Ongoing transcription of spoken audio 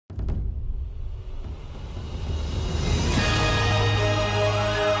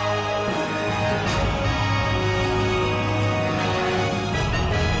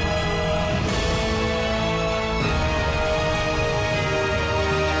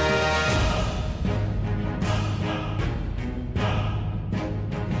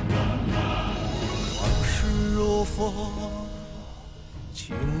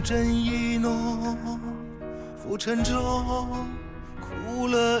枕一诺，浮沉中哭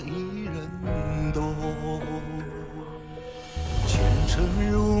了一人多。前尘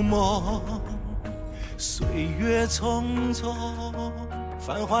如梦，岁月匆匆，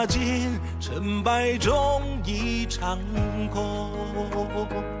繁华尽，尘白中一场空。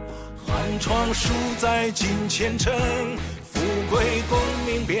寒窗书在金前程，富贵功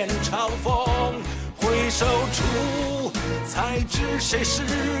名变嘲讽。回首处，才知谁是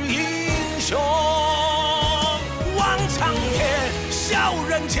英雄。望苍天，笑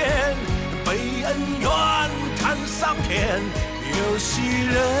人间，悲恩怨叹桑田。有戏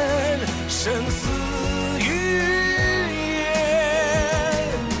人，生死云烟。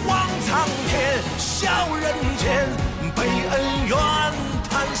望苍天，笑人间，悲恩怨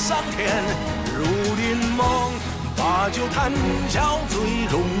叹桑田。如临梦，把酒谈笑醉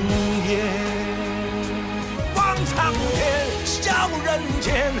容颜。望苍天，笑人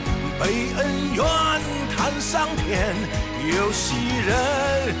间，悲恩怨叹桑田。有戏人，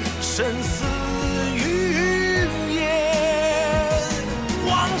生死云烟。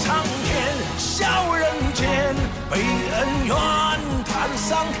望苍天，笑人间，悲恩怨叹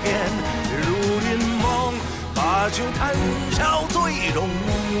桑田。如临梦，把酒谈笑醉容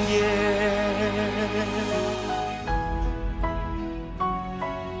颜。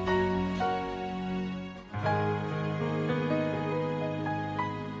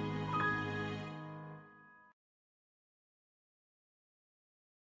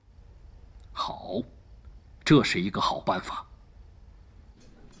好，这是一个好办法。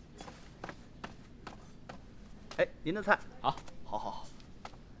哎，您的菜啊，好。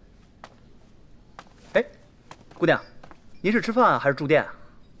哎，姑娘，您是吃饭还是住店啊？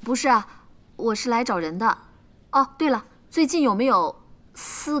不是啊，我是来找人的。哦，对了，最近有没有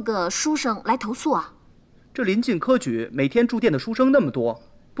4个书生来投诉啊？这临近科举，每天住店的书生那么多，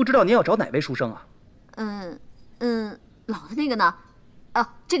不知道您要找哪位书生啊？老的那个呢？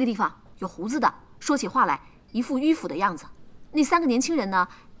这个地方有胡子的，说起话来一副迂腐的样子。那3个年轻人呢？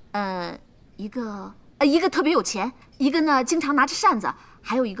一个特别有钱，一个呢经常拿着扇子，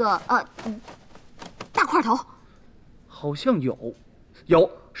还有一个大块头。好像有，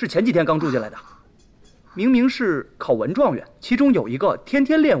是前几天刚住进来的。明明是考文状元，其中有一个天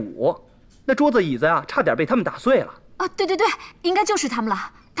天练武，那桌子椅子呀，差点被他们打碎了。啊，对，应该就是他们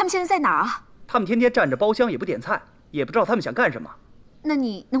了。他们现在在哪儿啊？他们天天站着包厢也不点菜，也不知道他们想干什么。那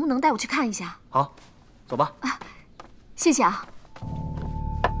你能不能带我去看一下？好，走吧。谢谢啊。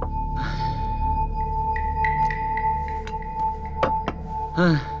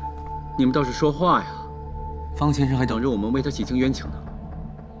哎，你们倒是说话呀！方先生还等着我们为他洗清冤情呢。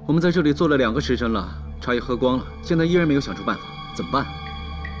我们在这里坐了2个时辰了，茶也喝光了，现在依然没有想出办法，怎么办？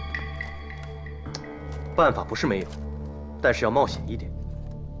办法不是没有，但是要冒险一点。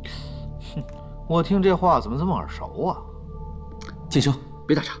哼，我听这话怎么这么耳熟啊？晋生，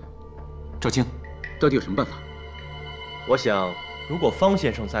别打岔。赵青，到底有什么办法？我想，如果方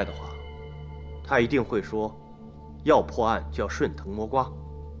先生在的话，他一定会说，要破案就要顺藤摸瓜，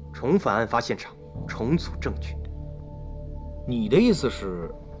重返案发现场，重组证据。你的意思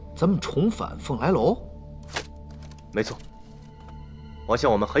是，咱们重返凤来楼？没错。我想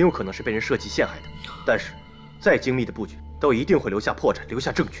我们很有可能是被人设计陷害的，但是，再精密的布局都一定会留下破绽，留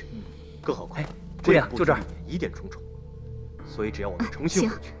下证据。更何况，姑娘就这儿，疑点重重。所以只要我们重新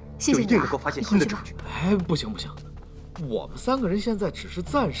回去，就一定能够发现新的证据。哎，不行，我们3个人现在只是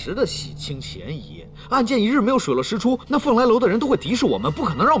暂时的洗清嫌疑，案件一日没有水落石出，那凤来楼的人都会敌视我们，不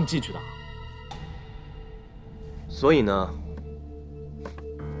可能让我们进去的。所以呢，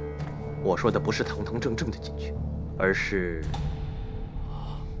我说的不是堂堂正正的进去，而是……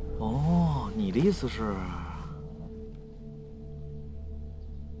哦，你的意思是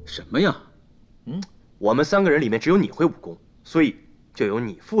什么呀？我们3个人里面只有你会武功，所以就由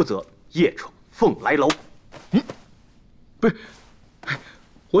你负责夜闯凤来楼。不是，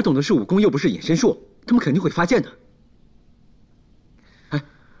我懂的是武功，又不是隐身术，他们肯定会发现的。哎，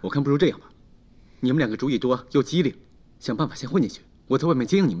我看不如这样吧，你们2个主意多又机灵，想办法先混进去，我在外面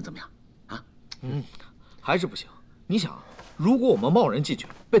接应你们，怎么样？啊？还是不行。你想，如果我们贸然进去，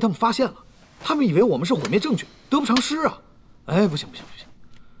被他们发现了，他们以为我们是毁灭证据，得不偿失啊！哎，不行。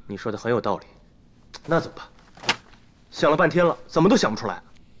你说的很有道理，那怎么办？想了半天了，怎么都想不出来。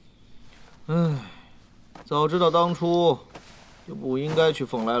早知道当初就不应该去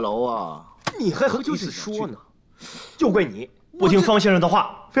凤来楼啊！你还好意思说呢？就怪你不听方先生的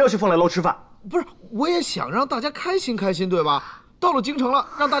话，非要去凤来楼吃饭。不是，我也想让大家开心开心，对吧？到了京城了，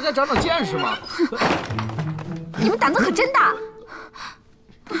让大家长长见识嘛。你们胆子可真大！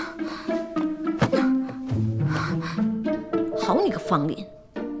好你个方林，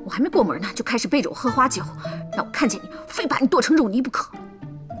我还没过门呢，就开始背着我喝花酒，让我看见你，非把你剁成肉泥不可。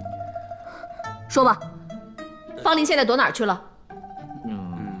说吧，方林现在躲哪儿去了？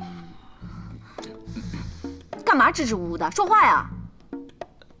干嘛支支吾吾的？说话呀！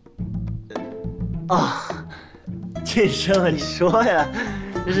啊，晋升啊，你说呀，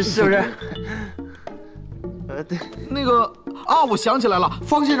是不是？对，那个啊，我想起来了，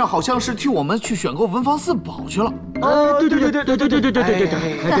方先生好像是替我们去选购文房四宝去了。对，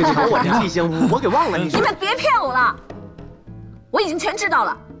我这记性，我给忘了。你们别骗我了，我已经全知道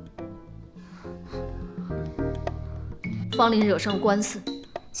了。方林惹上官司，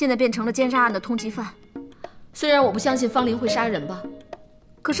现在变成了奸杀案的通缉犯。虽然我不相信方林会杀人吧，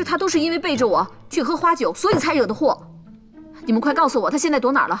可是他都是因为背着我去喝花酒，所以才惹的祸。你们快告诉我，他现在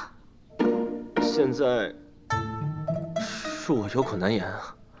躲哪儿了？现在恕我有口难言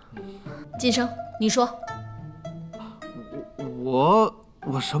啊。晋升，你说。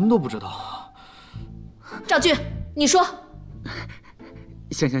我什么都不知道。赵俊，你说。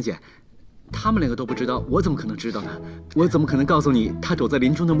香香姐，他们两个都不知道，我怎么可能知道呢？我怎么可能告诉你他躲在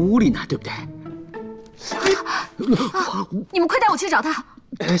林中的木屋里呢？对不对？你们快带我去找他。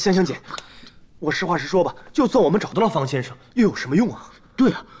香香姐，我实话实说吧，就算我们找到了方先生，又有什么用啊？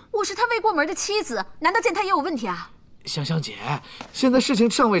对啊，我是他未过门的妻子，难道见他也有问题啊？香香姐，现在事情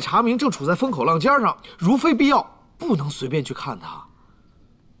尚未查明，正处在风口浪尖上，如非必要，不能随便去看他。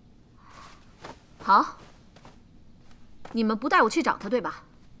好，你们不带我去找他，对吧？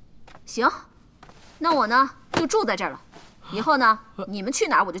行，那我呢就住在这儿了。以后呢，你们去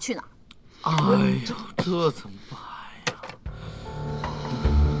哪儿我就去哪儿。哎呀，这怎么办呀？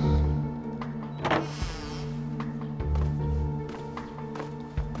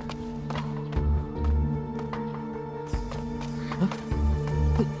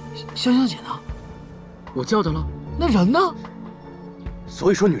香香姐呢？我叫她了。那人呢？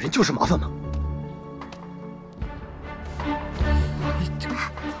所以说女人就是麻烦嘛。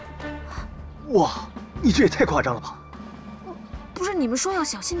哇，你这也太夸张了吧！不是你们说要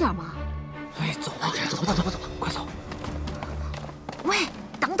小心点吗？哎，走吧，快走！喂，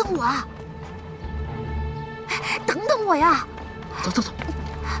等等我啊！等等我呀！走。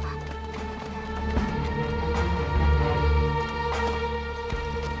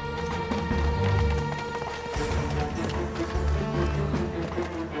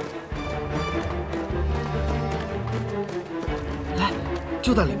来，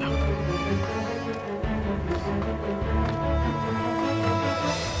就在里面。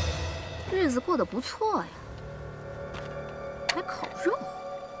日子过得不错呀，还烤肉。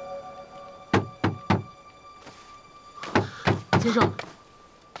先生，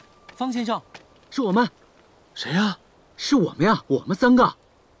方先生，是我们。谁呀？是我们呀，我们三个。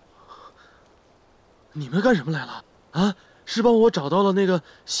你们干什么来了？啊，是帮我找到了那个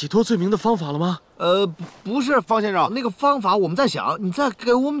洗脱罪名的方法了吗？不是，方先生，那个方法我们在想，你再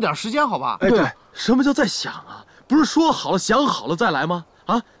给我们点时间，好吧？哎，对，什么叫在想啊？不是说好了想好了再来吗？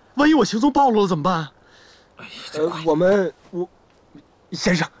啊，万一我行踪暴露了怎么办？哎呀，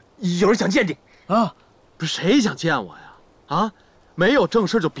先生，有人想见你啊！不是谁想见我呀？啊，没有正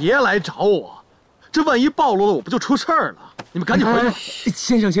事就别来找我，这万一暴露了，我不就出事儿了？你们赶紧回去。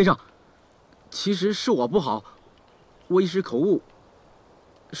先生，其实是我不好，我一时口误，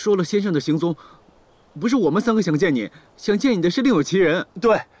说了先生的行踪。不是我们三个想见你，想见你的是另有其人。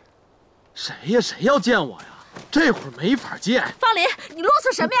对，谁呀？谁要见我呀？这会儿没法见。方林，你啰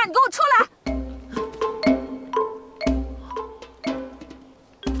嗦什么呀？你给我出来！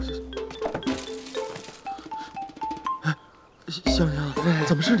香香，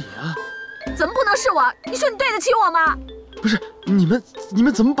怎么是你啊？怎么不能是我？你说你对得起我吗？不是你们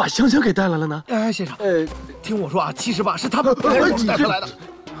怎么把香香给带来了呢？哎，先生，听我说啊，其实吧，是他们把我们带回来的。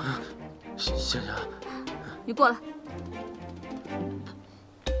香香，你过来，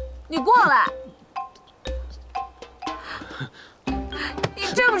你过来。你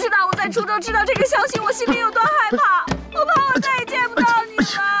知不知道我在滁州知道这个消息，我心里有多害怕？我怕我再也见不到你了。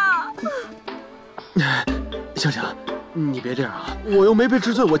香香，你别这样啊！我又没被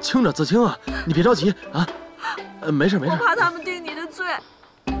治罪，我清者自清啊！你别着急啊，没事。我怕他们定你的罪，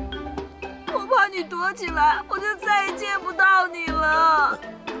我怕你躲起来，我就再也见不到你了。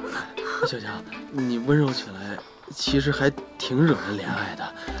香香，你温柔起来，其实还挺惹人怜爱的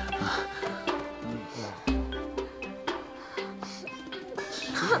啊。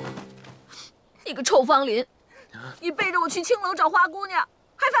你个臭方林，你背着我去青楼找花姑娘，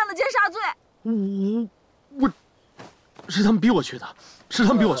还犯了奸杀罪。我是他们逼我去的，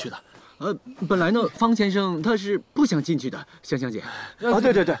本来呢，方先生他是不想进去的，香香姐。啊，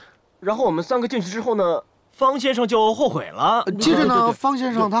对。然后我们三个进去之后呢，方先生就后悔了。接着呢，方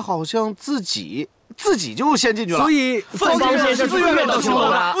先生他好像自己就先进去了，所以方先生自愿到青楼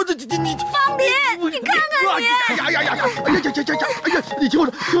的。方林，你看看你！你听我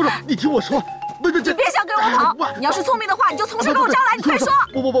说，你听我说，你别想跟我跑！你要是聪明的话，你就从实给我招来，你快说！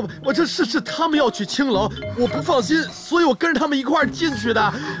不，我这是他们要去青楼，我不放心，所以我跟着他们一块儿进去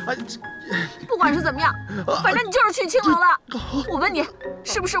的。不管是怎么样，反正你就是去青楼了。我问你，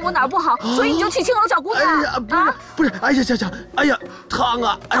是不是我哪儿不好，所以你就去青楼找姑娘？不是，哎呀，行，哎呀，烫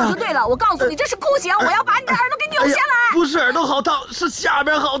啊！那就对了，我告诉你，这是酷刑，我要把你的耳朵给扭下来。不是耳朵好烫，是下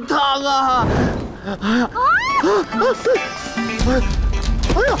边好烫啊！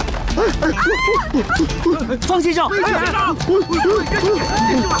方先生，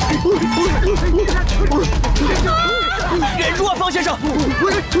忍住啊，方先生！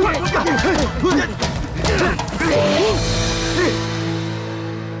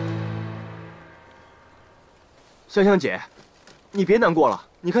香香姐，你别难过了。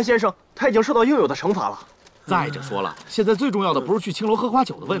你看先生，他已经受到应有的惩罚了。再者说了，现在最重要的不是去青楼喝花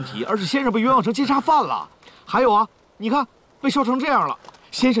酒的问题，而是先生被冤枉成奸杀犯了。还有啊，你看被烧成这样了，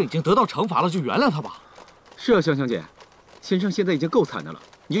先生已经得到惩罚了，就原谅他吧。是啊，香香姐，先生现在已经够惨的了，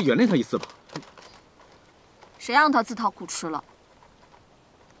你就原谅他一次吧。谁让他自讨苦吃了？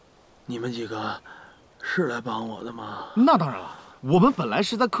你们几个是来帮我的吗？那当然了，我们本来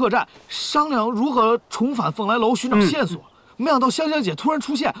是在客栈商量如何重返凤来楼寻找线索，没想到香香姐突然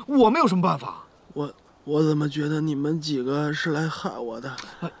出现，我们有什么办法？我怎么觉得你们几个是来害我的？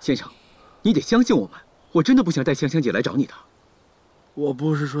先生，你得相信我们，我真的不想带香香姐来找你的。我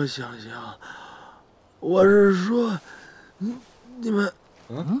不是说想象，我是说，你们，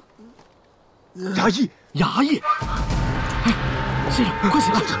衙役，哎，先生，快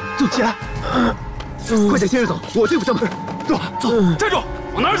起来，走起来，快带先生走，我对付他们。走，站住，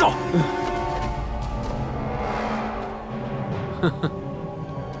往哪儿走？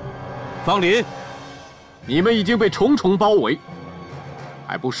方林，你们已经被重重包围，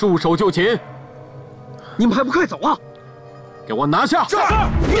还不束手就擒？你们还不快走啊！给我拿下！是。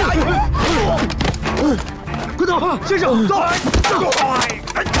快走，先生，走。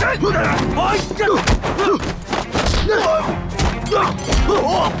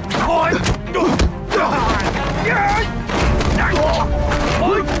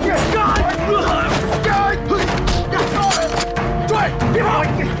追，别跑！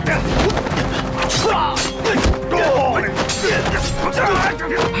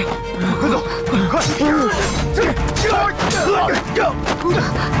快走，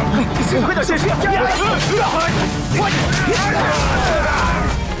快！快点，先生！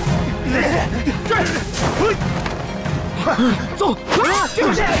走，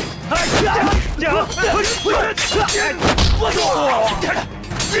就是。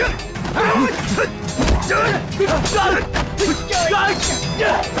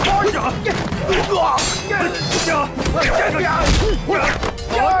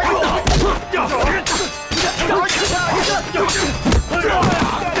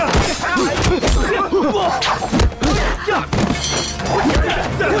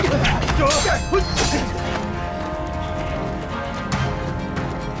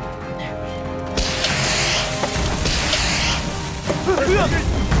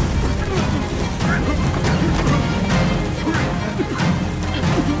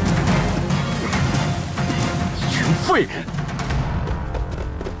废人！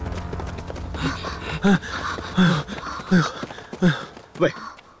喂，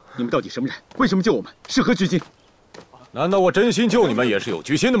你们到底什么人？为什么救我们？是何居心？难道我真心救你们也是有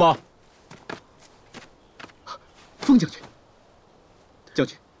居心的吗？封将军，将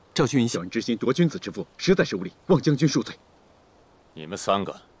军，赵军小人之心夺君子之腹，实在是无礼，望将军恕罪。你们三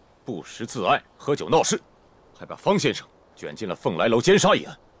个不识自爱，喝酒闹事，还把方先生卷进了凤来楼奸杀一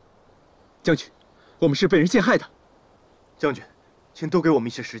案。将军，我们是被人陷害的。将军，请多给我们一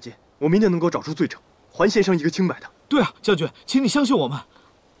些时间，我们一定能够找出罪证，还先生一个清白的。对啊，将军，请你相信我们。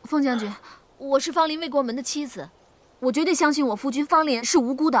封将军，我是方林魏国门的妻子，我绝对相信我夫君方林是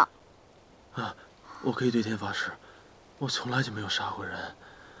无辜的。我可以对天发誓，我从来就没有杀过人。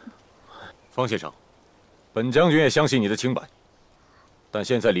方先生，本将军也相信你的清白，但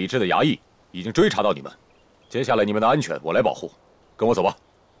现在理智的衙役已经追查到你们，接下来你们的安全我来保护，跟我走吧。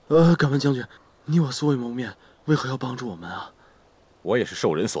敢问将军，你我素未谋面，为何要帮助我们啊？我也是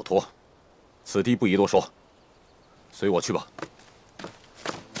受人所托，此地不宜多说，随我去吧。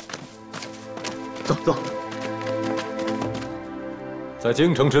走走。在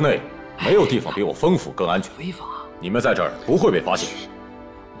京城之内，没有地方比我丰府更安全。违法！你们在这儿不会被发现。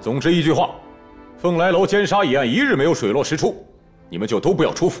总之一句话，凤来楼奸杀一案一日没有水落石出，你们就都不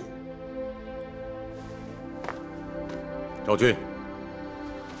要出府。赵军，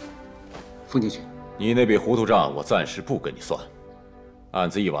封将军，你那笔糊涂账我暂时不跟你算，案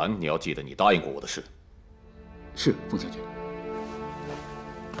子一完，你要记得你答应过我的事。是，封将军。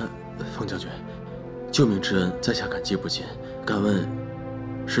封将军，救命之恩，在下感激不尽。敢问，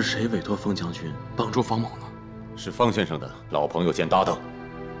是谁委托封将军帮助方某呢？是方先生的老朋友兼搭档。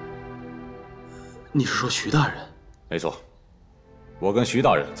你是说徐大人？没错，我跟徐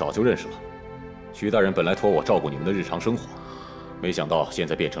大人早就认识了。徐大人本来托我照顾你们的日常生活，没想到现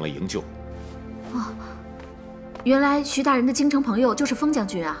在变成了营救。哦，原来徐大人的京城朋友就是封将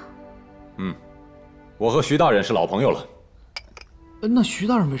军啊。嗯，我和徐大人是老朋友了。那徐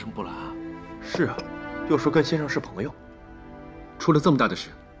大人为什么不来啊？是啊，又说跟先生是朋友。出了这么大的事，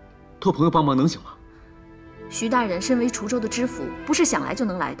托朋友帮忙能行吗？徐大人身为滁州的知府，不是想来就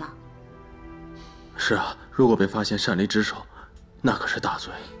能来的。是啊，如果被发现擅离职守，那可是大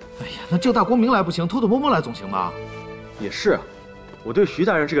罪。哎呀，那正大光明来不行，偷偷摸摸来总行吧？也是啊，我对徐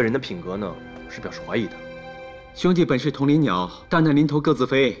大人这个人的品格呢，是表示怀疑的。兄弟本是同林鸟，大难临头各自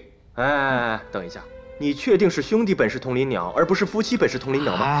飞。哎，等一下，你确定是兄弟本是同林鸟，而不是夫妻本是同林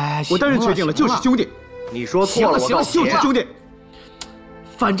鸟吗？哎，我当然确定了，就是兄弟。你说错了，行了，就是兄弟。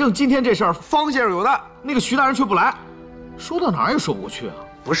反正今天这事儿，方先生有难，那个徐大人却不来，说到哪儿也说不过去啊。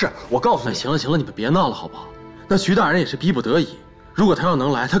不是，我告诉你，行了行了，你们别闹了好不好？那徐大人也是逼不得已，如果他要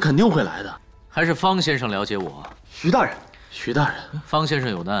能来，他肯定会来的。还是方先生了解我。徐大人，徐大人，方先生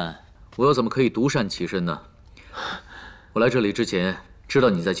有难，我又怎么可以独善其身呢？我来这里之前，知道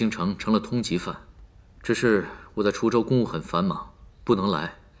你在京城成了通缉犯，只是我在滁州公务很繁忙，不能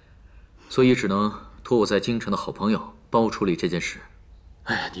来，所以只能托我在京城的好朋友帮我处理这件事。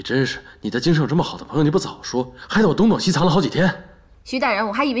哎呀，你真是，你在京城有这么好的朋友，你不早说，害得我东躲西藏了好几天。徐大人，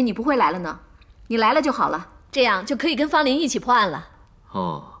我还以为你不会来了呢，你来了就好了，这样就可以跟方林一起破案了。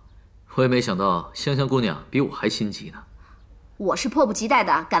哦，我也没想到香香姑娘比我还心急呢。我是迫不及待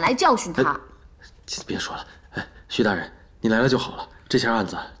的赶来教训他。别说了，哎，徐大人，你来了就好了，这下案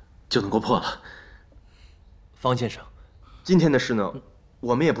子就能够破了。方先生，今天的事呢，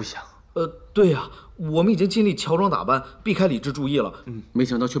我们也不想。对呀，我们已经尽力乔装打扮，避开李治注意了。没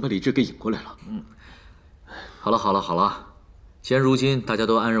想到却把李治给引过来了。好了好了好了，既然如今大家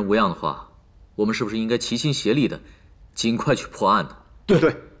都安然无恙的话，我们是不是应该齐心协力的，尽快去破案呢？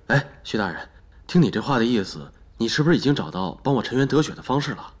对。哎，徐大人，听你这话的意思，你是不是已经找到帮我沉冤得雪的方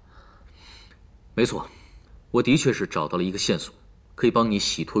式了？没错，我的确是找到了一个线索，可以帮你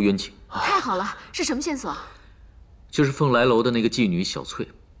洗脱冤情。太好了，是什么线索？就是凤来楼的那个妓女小翠，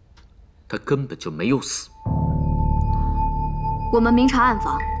她根本就没有死。我们明察暗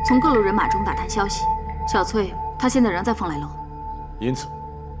访，从各路人马中打探消息，小翠她现在仍在凤来楼。因此，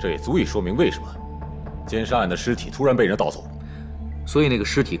这也足以说明为什么奸杀案的尸体突然被人盗走。所以那个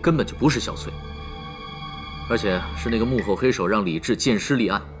尸体根本就不是小翠，而且是那个幕后黑手让李治奸尸立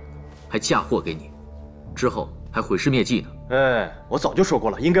案，还嫁祸给你，之后还毁尸灭迹呢。哎，我早就说过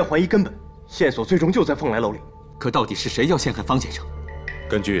了，应该还疑根本，线索最终就在凤来楼里。可到底是谁要陷害方先生？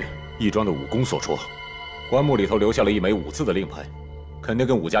根据义庄的武功所说，棺木里头留下了一枚武字的令牌，肯定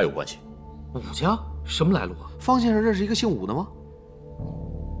跟武家有关系。武家什么来路啊？方先生认识一个姓武的吗？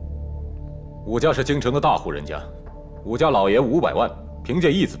武家是京城的大户人家，武家老爷500万，凭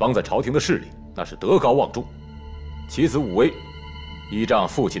借义子帮在朝廷的势力，那是德高望重。其子武威依仗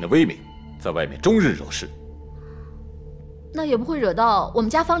父亲的威名，在外面终日惹事。那也不会惹到我们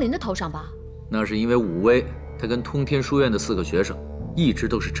家方林的头上吧？那是因为武威他跟通天书院的4个学生一直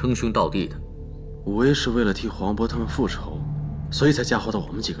都是称兄道弟的。武威是为了替黄渤他们复仇，所以才嫁祸到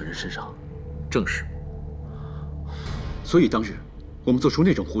我们几个人身上。正是。所以当日我们做出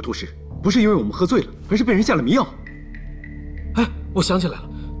那种糊涂事，不是因为我们喝醉了，而是被人下了迷药。哎，我想起来了，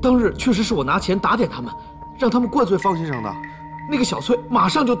当日确实是我拿钱打点他们，让他们灌醉方先生的。那个小翠马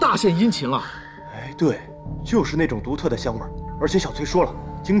上就大献殷勤了。哎，对，就是那种独特的香味儿。而且小翠说了，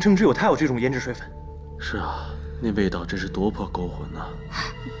京城只有她有这种胭脂水粉。是啊，那味道真是夺魄勾魂呐。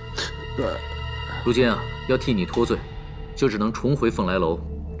如今啊，要替你脱罪，就只能重回凤来楼，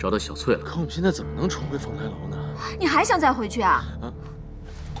找到小翠了。可我们现在怎么能重回凤来楼呢？你还想再回去啊？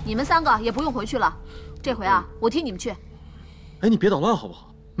你们3个也不用回去了，这回啊，我替你们去。哎，你别捣乱好不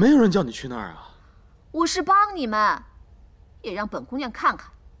好？没有人叫你去那儿啊。我是帮你们，也让本姑娘看看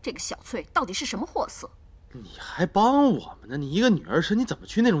这个小翠到底是什么货色。你还帮我们呢？你一个女儿身，你怎么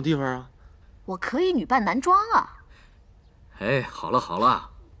去那种地方啊？我可以女扮男装啊。哎，好了好了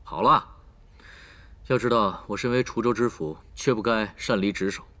好了，要知道我身为滁州知府，却不该擅离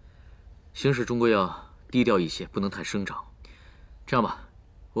职守，行事终归要低调一些，不能太声张。这样吧，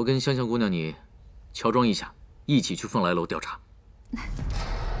我跟香香姑娘你乔装一下，一起去凤来楼调查。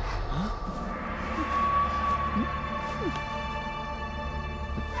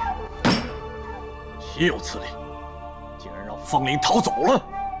岂有此理！竟然让方林逃走了！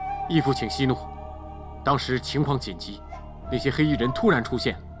义父，请息怒。当时情况紧急，那些黑衣人突然出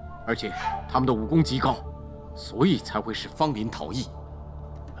现，而且他们的武功极高，所以才会使方林逃逸。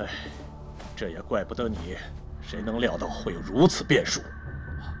哎，这也怪不得你，谁能料到会有如此变数？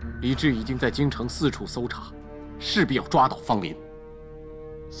李治已经在京城四处搜查，势必要抓到方林。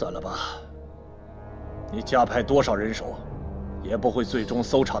算了吧，你加派多少人手，也不会最终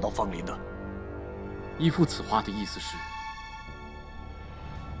搜查到方林的。义父此话的意思是，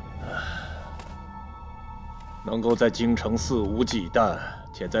能够在京城肆无忌惮，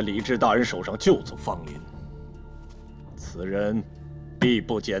且在李治大人手上救走方林，此人必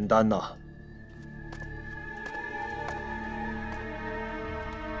不简单呐。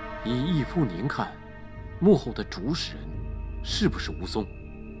以义父您看，幕后的主使人是不是吴松？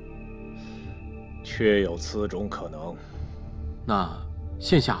确有此种可能。那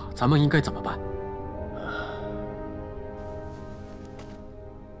现下咱们应该怎么办？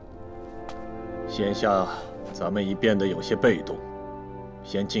现下咱们已变得有些被动，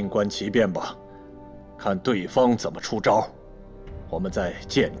先静观其变吧，看对方怎么出招，我们再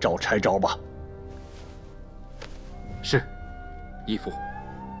见招拆招吧。是，义父。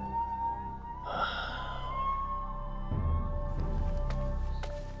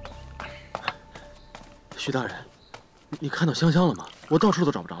徐大人，你看到香香了吗？我到处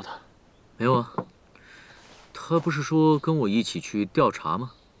都找不着她。没有啊，他不是说跟我一起去调查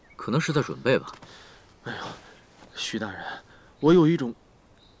吗？可能是在准备吧。哎呦，徐大人，我有一种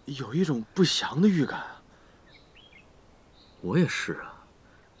不祥的预感。我也是啊，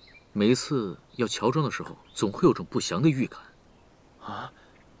每一次要乔装的时候，总会有种不祥的预感。啊？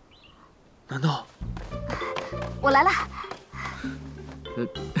难道？我来了。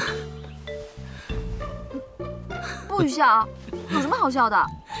不许笑，有什么好笑的？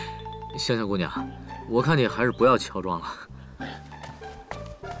香香姑娘，我看你还是不要乔装了。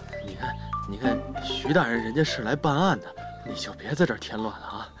你看，徐大人人家是来办案的，你就别在这儿添乱了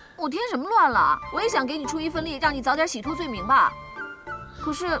啊！我添什么乱了？我也想给你出一份力，让你早点洗脱罪名吧。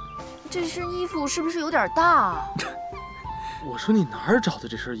可是，这身衣服是不是有点大？我说你哪儿找的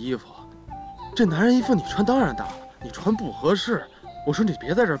这身衣服？这男人衣服你穿当然大了，你穿不合适。我说你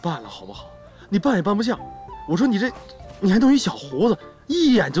别在这儿扮了好不好？你扮也扮不像。我说你还弄一小胡子，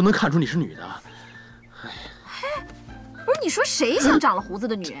一眼就能看出你是女的。不是你说谁想长了胡子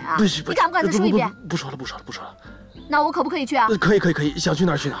的女人啊？你敢不敢再说一遍？不说了。那我可不可以去啊？可以，想去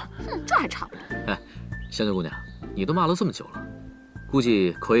哪儿去哪儿。这还差不多。哎，香香姑娘，你都骂了这么久了，估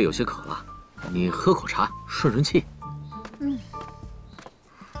计口也有些渴了，你喝口茶顺顺气。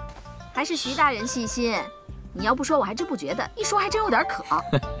还是徐大人细心，你要不说我还真不觉得，一说还真有点渴。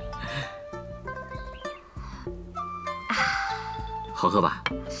好喝吧？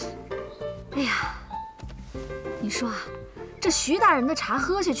哎呀，你说啊，这徐大人的茶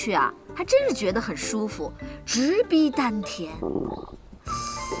喝下去啊，还真是觉得很舒服，直逼丹田。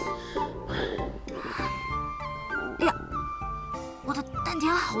哎呀，我的丹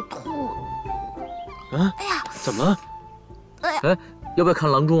田好痛啊！哎呀，怎么了？哎，要不要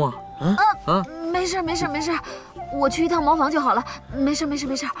看郎中啊？没事，我去一趟茅房就好了，没事。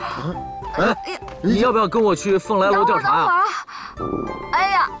哎呀，你要不要跟我去凤来楼调查啊？等会儿啊！哎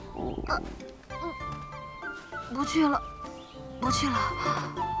呀，不去了。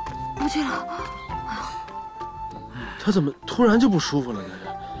他怎么突然就不舒服了呢？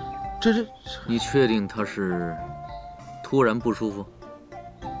这……你确定他是突然不舒服？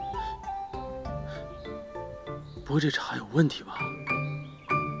不会这茶有问题吧？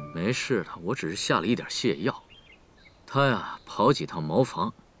没事的，我只是下了一点泻药。他呀，跑几趟茅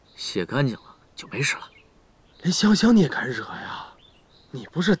房，泻干净了就没事了。连香香你也敢惹呀？你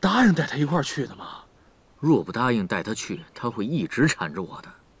不是答应带他一块儿去的吗？若不答应带他去，他会一直缠着我的。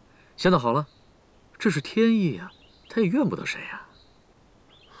现在好了，这是天意呀，他也怨不得谁呀。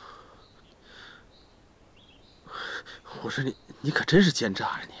我说你可真是奸诈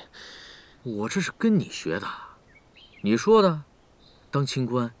啊你！我这是跟你学的，你说的，当清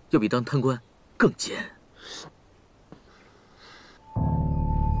官要比当贪官更奸。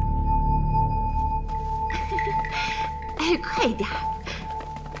哎，快点！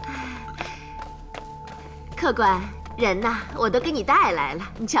客官，人呐，我都给你带来了，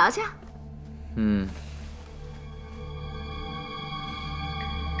你瞧瞧。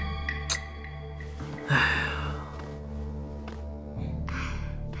哎呀，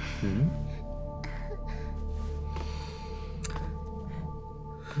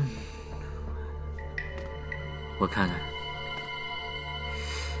我看看。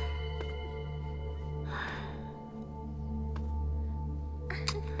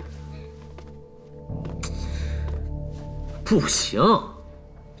不行，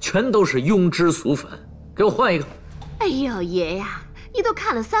全都是庸脂俗粉，给我换一个。哎呦，爷呀，你都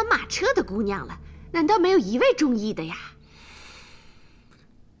看了3马车的姑娘了，难道没有一位中意的呀？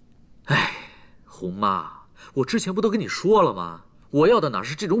哎，红妈，我之前不都跟你说了吗？我要的哪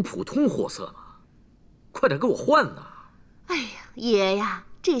是这种普通货色吗？快点给我换呐！哎呀，爷呀，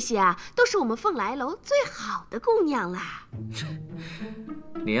这些啊都是我们凤来楼最好的姑娘啦。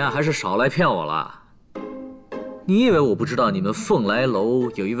你呀，还是少来骗我了。你以为我不知道你们凤来楼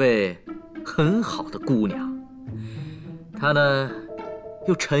有一位很好的姑娘？她呢，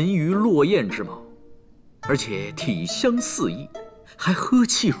有沉鱼落雁之貌，而且体香四溢，还呵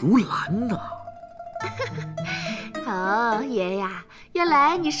气如兰呢。哦，爷呀，原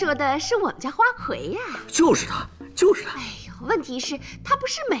来你说的是我们家花魁呀。就是她，就是她。哎呦，问题是她不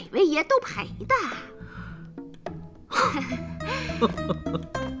是每位爷都陪的。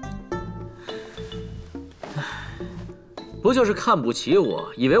不就是看不起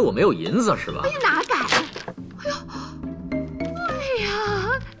我，以为我没有银子是吧？哎呀，哪敢！哎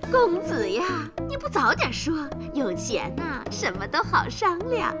呀，公子呀，你不早点说，有钱呐，什么都好商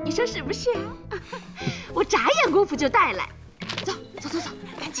量，你说是不是？我眨眼功夫就带来。走走走走，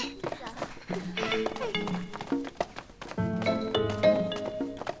赶紧。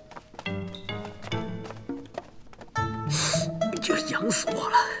这痒死我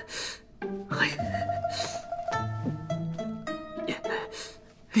了！哎。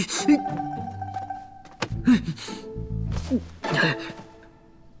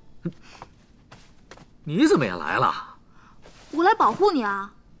你怎么也来了？我来保护你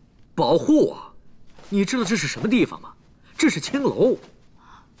啊！保护我？你知道这是什么地方吗？这是青楼，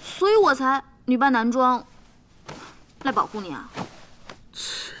所以我才女扮男装来保护你啊！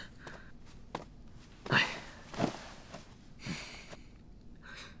哎，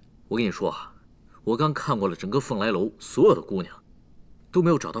我跟你说啊，我刚看过了整个凤来楼所有的姑娘，都没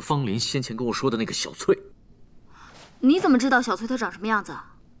有找到方林先前跟我说的那个小翠。你怎么知道小翠她长什么样子？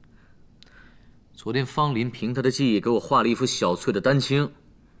昨天方林凭他的记忆给我画了一幅小翠的丹青。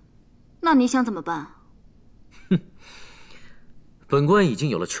那你想怎么办？哼，本官已经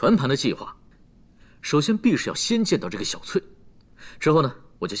有了全盘的计划。首先必是要先见到这个小翠，之后呢，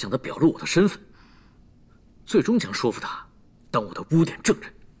我就向她表露我的身份，最终将说服她当我的污点证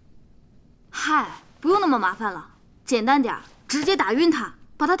人。嗨，不用那么麻烦了，简单点，直接打晕她，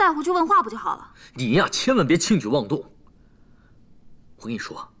把她带回去问话不就好了？你呀，千万别轻举妄动。我跟你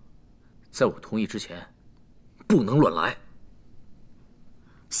说，在我同意之前，不能乱来。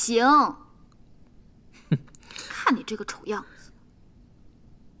行。看你这个丑样子，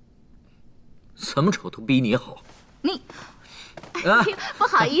怎么丑都比你好。你，哎，不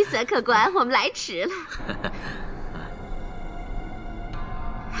好意思，客官，我们来迟了。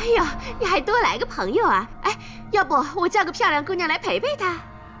哎呦，你还多来个朋友啊？哎，要不我叫个漂亮姑娘来陪陪她？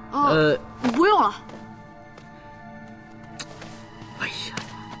不用了。哎呀，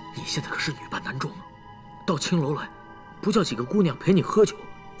你现在可是女扮男装，到青楼来，不叫几个姑娘陪你喝酒，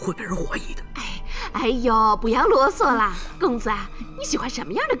会被人怀疑的。哎呦，不要啰嗦啦，公子啊，你喜欢什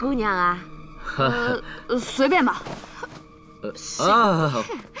么样的姑娘啊？随便吧。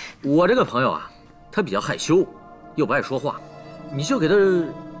我这个朋友啊，他比较害羞，又不爱说话，你就给他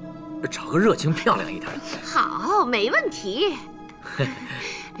找个热情漂亮一点。好，没问题。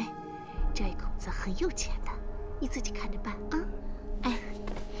哎，这位公子很有钱的，你自己看着办啊。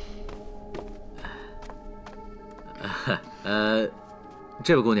哎，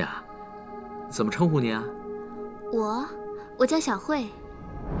这位姑娘，怎么称呼你啊？我叫小慧。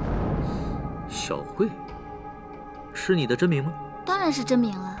小慧，是你的真名吗？当然是真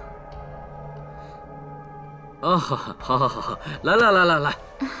名了。啊，好，来，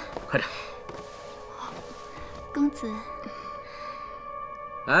快点。公子。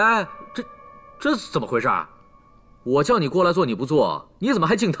哎，这怎么回事啊？我叫你过来坐你不坐，你怎么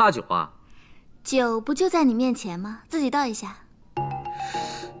还敬他酒啊？酒不就在你面前吗？自己倒一下。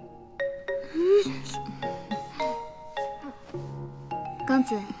公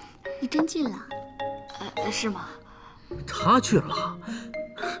子，你真俊朗。是吗？他俊朗，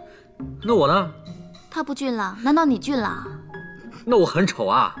那我呢？他不俊朗，难道你俊朗？那我很丑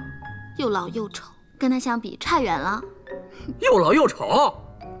啊？又老又丑，跟他相比差远了。又老又丑？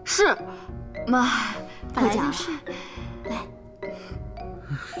是，妈，过奖了。来，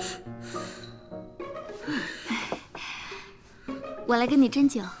我来给你斟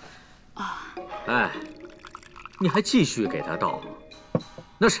酒。哎，你还继续给他倒？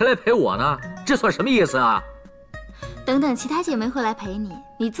那谁来陪我呢？这算什么意思啊？等等其他姐妹会来陪你，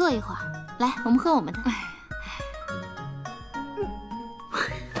你坐一会儿。来，我们喝我们的。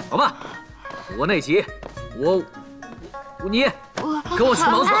好吧，我那集，你跟我去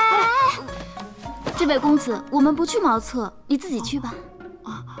茅厕。这位公子，我们不去茅厕，你自己去吧。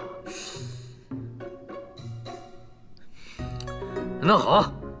那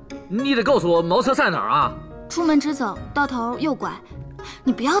好，你得告诉我茅厕在哪儿啊？出门直走，到头右拐。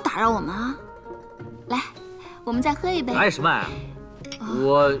你不要打扰我们啊！来，我们再喝一杯。来什么呀？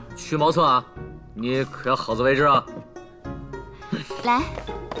我去茅厕啊，你可要好自为之啊！来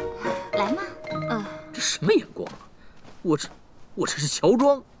嘛。这什么眼光啊！我这是乔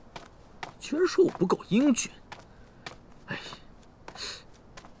装，居然说我不够英俊。哎，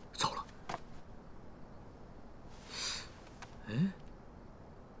糟了！哎，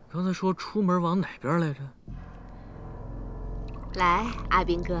刚才说出门往哪边来着？来，阿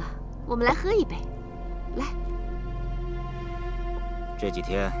斌哥，我们来喝一杯。来，这几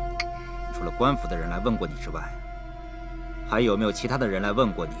天，除了官府的人来问过你之外，还有没有其他的人来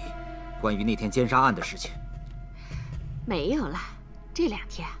问过你关于那天奸杀案的事情？没有了，这2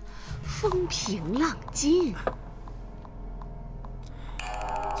天风平浪静。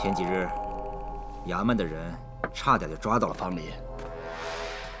前几日，衙门的人差点就抓到了方林，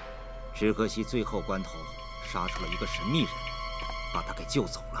只可惜最后关头杀出了一个神秘人，把他给救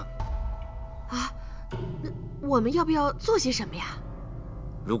走了。啊，那我们要不要做些什么呀？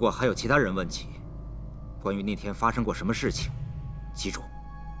如果还有其他人问起关于那天发生过什么事情，记住，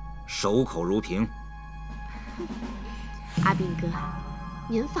守口如瓶。阿斌哥，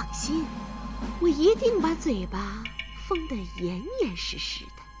您放心，我一定把嘴巴封得严严实实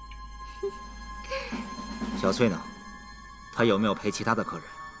的。小翠呢？她有没有陪其他的客人？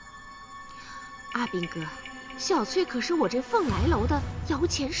阿斌哥，小翠可是我这凤来楼的摇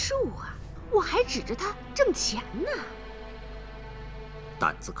钱树啊，我还指着她挣钱呢。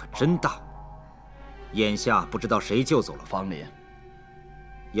胆子可真大！眼下不知道谁救走了方林。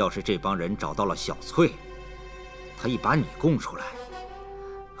要是这帮人找到了小翠，他一把你供出来，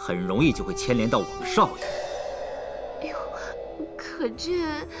很容易就会牵连到我们少爷。哎呦，可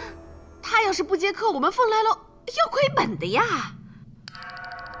这他要是不接客，我们凤来楼要亏本的呀。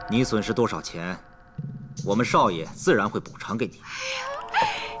你损失多少钱，我们少爷自然会补偿给你。哎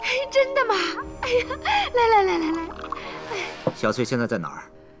呀，真的吗？哎呀，来。小翠现在在哪儿？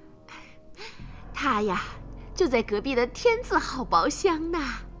她呀，就在隔壁的天字号包厢呢。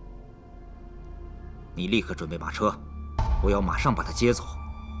你立刻准备马车，我要马上把她接走，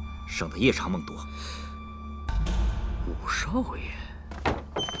省得夜长梦多。武少爷，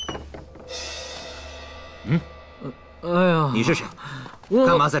哎呀，你是谁？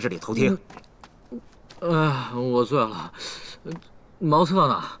干嘛在这里偷听？我醉了，茅厕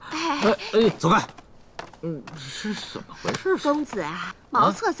呢？走开！是怎么回事？公子啊，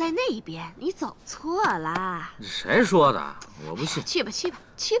茅厕在那边，你走错了。谁说的？我不信。去吧。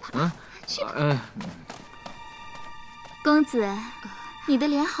去吧。公子，你的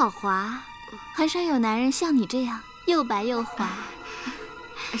脸好滑，很少有男人像你这样又白又滑，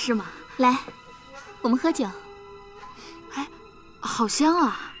是吗？来，我们喝酒。哎，好香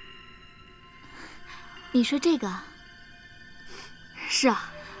啊！你说这个？是啊。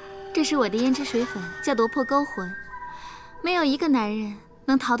这是我的胭脂水粉，叫夺魄勾魂，没有一个男人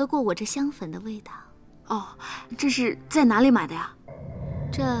能逃得过我这香粉的味道。哦，这是在哪里买的呀？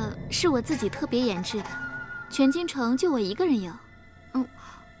这是我自己特别研制的，全京城就我一个人有。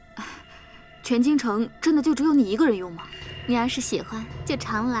全京城真的就只有你一个人用吗？你要是喜欢，就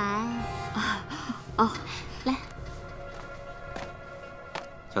常来。来，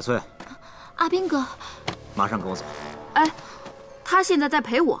小翠。阿斌哥，马上跟我走。哎，他现在在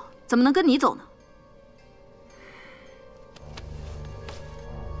陪我。怎么能跟你走呢？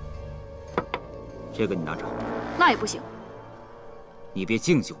这个你拿着。那也不行。你别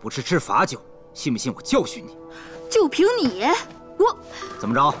敬酒不吃吃罚酒，信不信我教训你？就凭你，我怎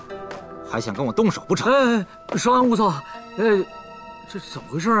么着？还想跟我动手不成？稍安勿躁。这怎么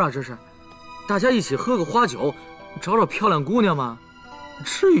回事啊？这是，大家一起喝个花酒，找漂亮姑娘吗？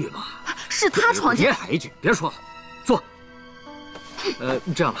至于吗？是他闯进。别抬举，别说了，坐。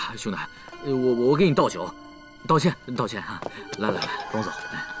这样吧，兄弟，我给你倒酒，道歉啊！来，跟我走。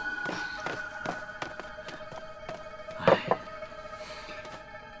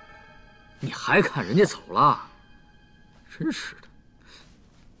你还看人家走了？真是的。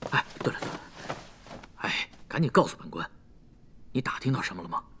对了，赶紧告诉本官，你打听到什么了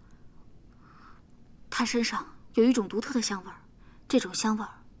吗？他身上有一种独特的香味儿，这种香味儿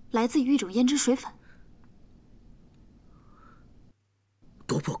来自于一种胭脂水粉。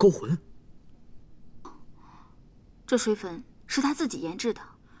夺魄勾魂，这水粉是他自己研制的，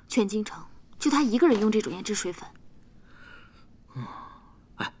全京城就他一个人用这种胭脂水粉。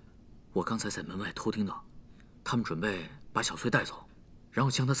我刚才在门外偷听到，他们准备把小翠带走，然后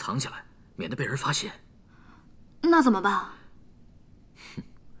将她藏起来，免得被人发现。那怎么办？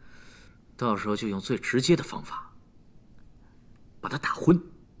到时候就用最直接的方法，把她打昏，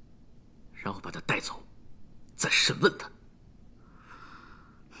然后把她带走，再审问她。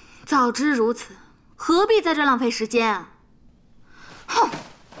早知如此，何必在这浪费时间啊？哼！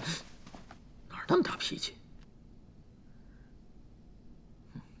哪儿那么大脾气？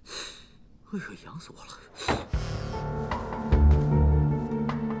哎呀，痒死我了！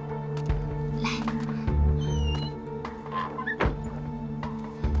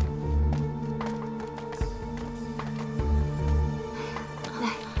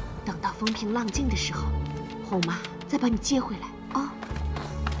来，等到风平浪静的时候，后妈再把你接回来啊。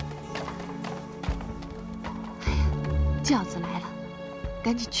哎呀，轿子来了，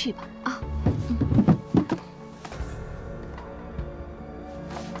赶紧去吧啊！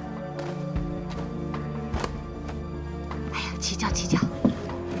哎呀，起轿起轿。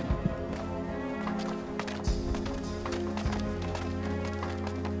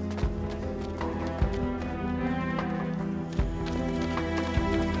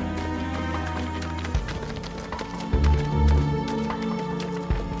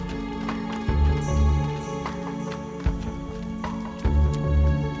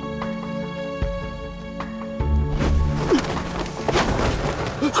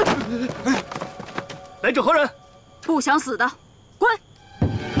来者何人？不想死的，滚！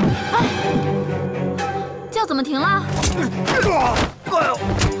哎，轿怎么停了？啊！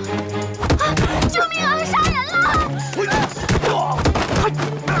救命啊！杀人了！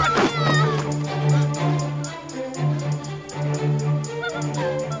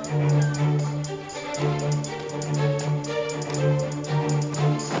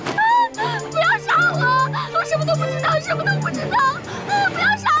不要杀我！我什么都不知道，什么都不知道！不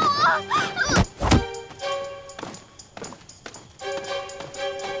要杀我！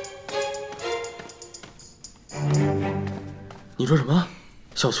你说什么？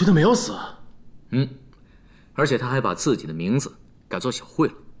小翠她没有死？而且他还把自己的名字改作小慧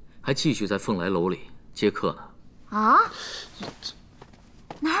了，还继续在凤来楼里接客呢。啊？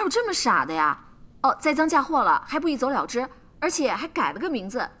哪有这么傻的呀？哦，栽赃嫁祸了还不一走了之，而且还改了个名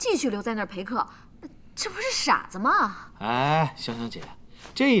字，继续留在那儿陪客，这不是傻子吗？哎，香香姐，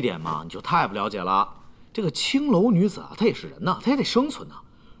这一点嘛，你就太不了解了。这个青楼女子啊，她也是人呐，她也得生存呐。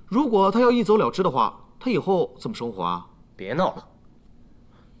如果她要一走了之的话，她以后怎么生活啊？别闹了，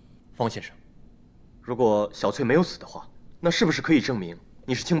方先生，如果小翠没有死的话，那是不是可以证明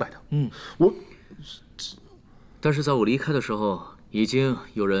你是清白的？但是在我离开的时候，已经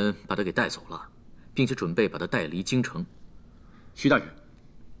有人把她给带走了，并且准备把她带离京城。徐大人，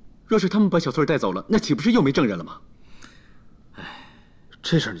若是他们把小翠带走了，那岂不是又没证人了吗？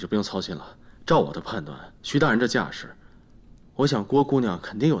这事儿你就不用操心了。照我的判断，徐大人这架势，我想郭姑娘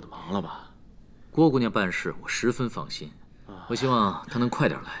肯定有的忙了吧？郭姑娘办事我十分放心，我希望她能快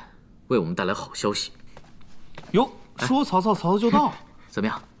点来，为我们带来好消息。哟，说曹操，曹操就到。怎么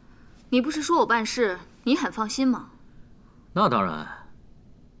样？你不是说我办事你很放心吗？那当然。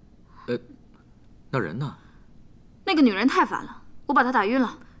那人呢？那个女人太烦了，我把她打晕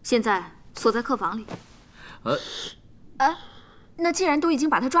了，现在锁在客房里。那既然都已经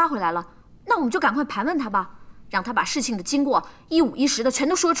把她抓回来了，那我们就赶快盘问她吧，让她把事情的经过一五一十的全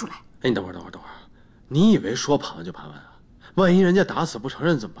都说出来。哎，你等会儿，你以为说盘问就盘问啊？万一人家打死不承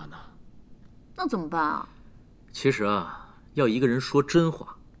认怎么办呢？那怎么办啊？其实啊，要一个人说真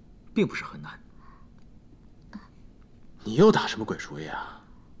话，并不是很难。你又打什么鬼主意啊？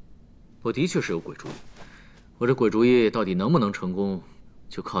我的确是有鬼主意，我这鬼主意到底能不能成功，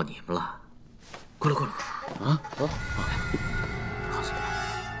就靠你们了。过来！啊！告诉你们，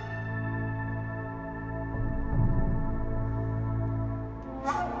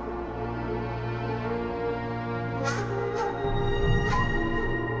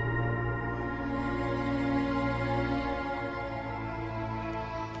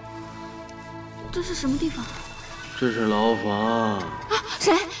这是什么地方？这是牢房。啊！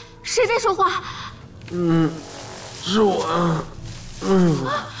谁在说话？是我。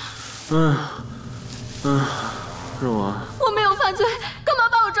是我。我没有犯罪，干嘛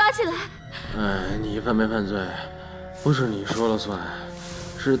把我抓起来？哎，你犯没犯罪，不是你说了算，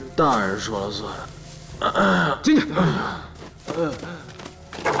是大人说了算。进去。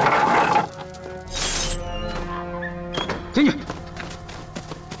进去。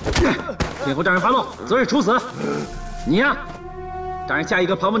天后大人发怒，择日处死。你呀，当然下一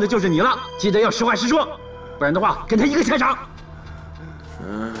个盘问的就是你了，记得要实话实说，不然的话跟他一个下场。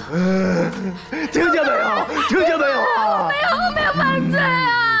听见没有？听见没有？我没有犯罪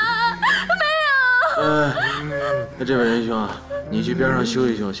啊，没有。那这位仁兄，你去边上休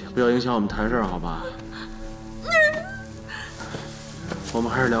息休息，不要影响我们谈事儿，好吧？我们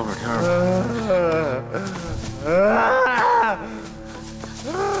还是聊会儿天吧。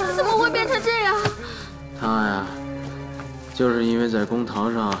他怎么会变成这样？他呀，就是因为在公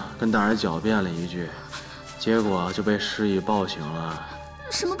堂上跟大人狡辩了一句，结果就被施以暴刑了。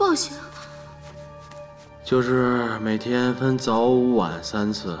什么暴刑？就是每天分早午晚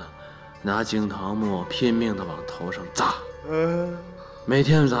3次，拿惊堂木拼命的往头上砸，每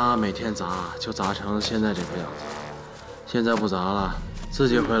天砸，每天砸，就砸成现在这个样子。现在不砸了，自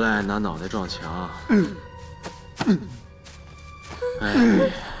己回来拿脑袋撞墙。哎，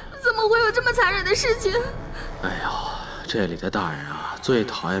怎么会有这么残忍的事情？哎呦，这里的大人啊，最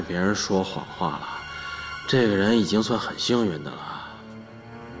讨厌别人说谎话了。这个人已经算很幸运的了。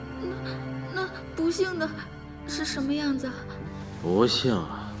那不幸的是什么样子？不幸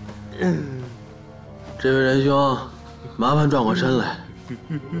啊！这位仁兄，麻烦转过身来。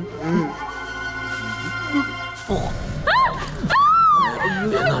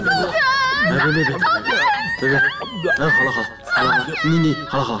别闹，别闹！别！哎，好了，你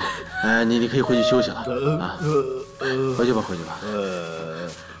好了，哎，你可以回去休息了啊，回去吧。他怎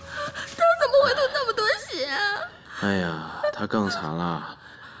么会吐那么多血啊？哎呀，他更惨了，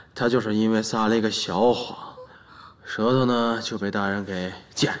他就是因为撒了一个小谎，舌头呢就被大人给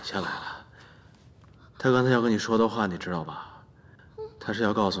剪下来了。他刚才要跟你说的话，你知道吧？他是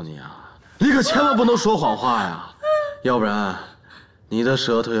要告诉你啊，你可千万不能说谎话呀，要不然你的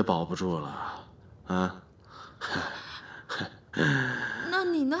舌头也保不住了啊。那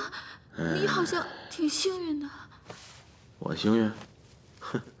你呢？你好像挺幸运的。我幸运？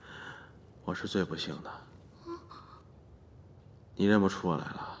哼，我是最不幸的。你认不出我来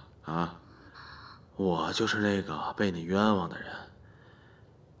了啊？我就是那个被你冤枉的人。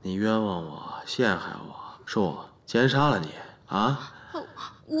你冤枉我，陷害我，说我奸杀了你啊？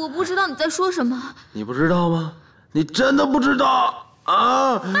我不知道你在说什么。你不知道吗？你真的不知道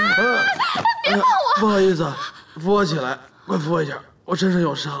啊？别碰我！不好意思，扶我起来，快扶我一下，我身上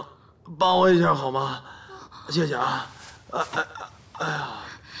有伤，帮我一下好吗？谢谢啊！哎呀，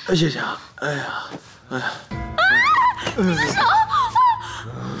谢谢啊！哎呀！你的手！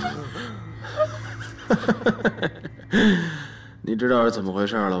你知道是怎么回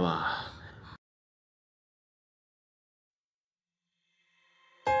事了吧？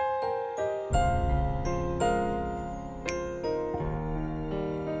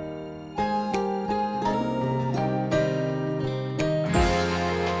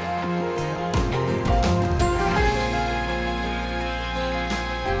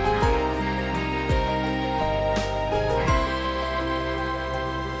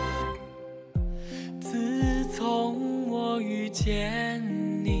见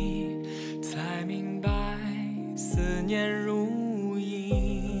你，才明白思念如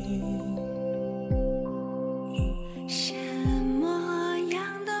影。什么样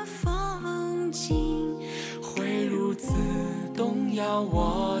的风景会如此动摇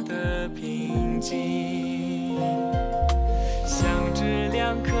我的平静？相知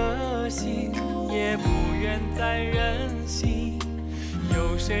2颗心，也不愿再任性。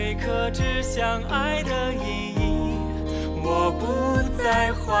有谁可知相爱的意义？我不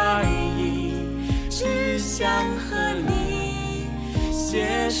再怀疑，只想和你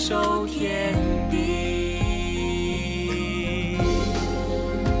携手天地。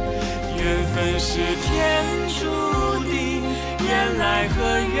缘分是天注定，缘来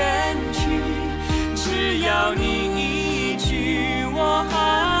和缘去，只要你一句我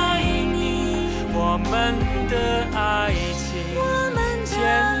爱你，我们的爱情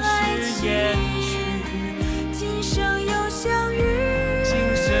前世延续，今生又相遇，今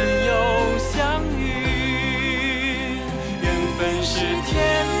生又相遇。缘分是天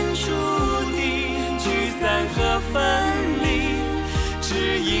注定，聚散和分离，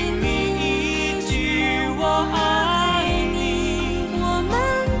只因你一句我爱你，我们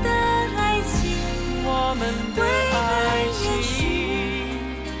的爱情，我们的爱情，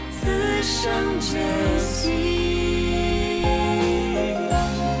此生珍惜。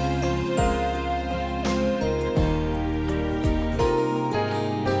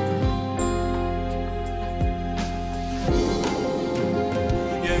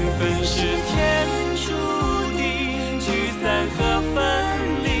是天注定，聚散和分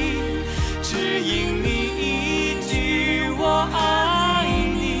离，只因你一句我爱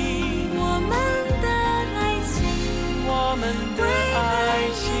你，我们的爱情，我们的爱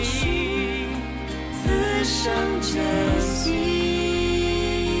情，此生珍惜。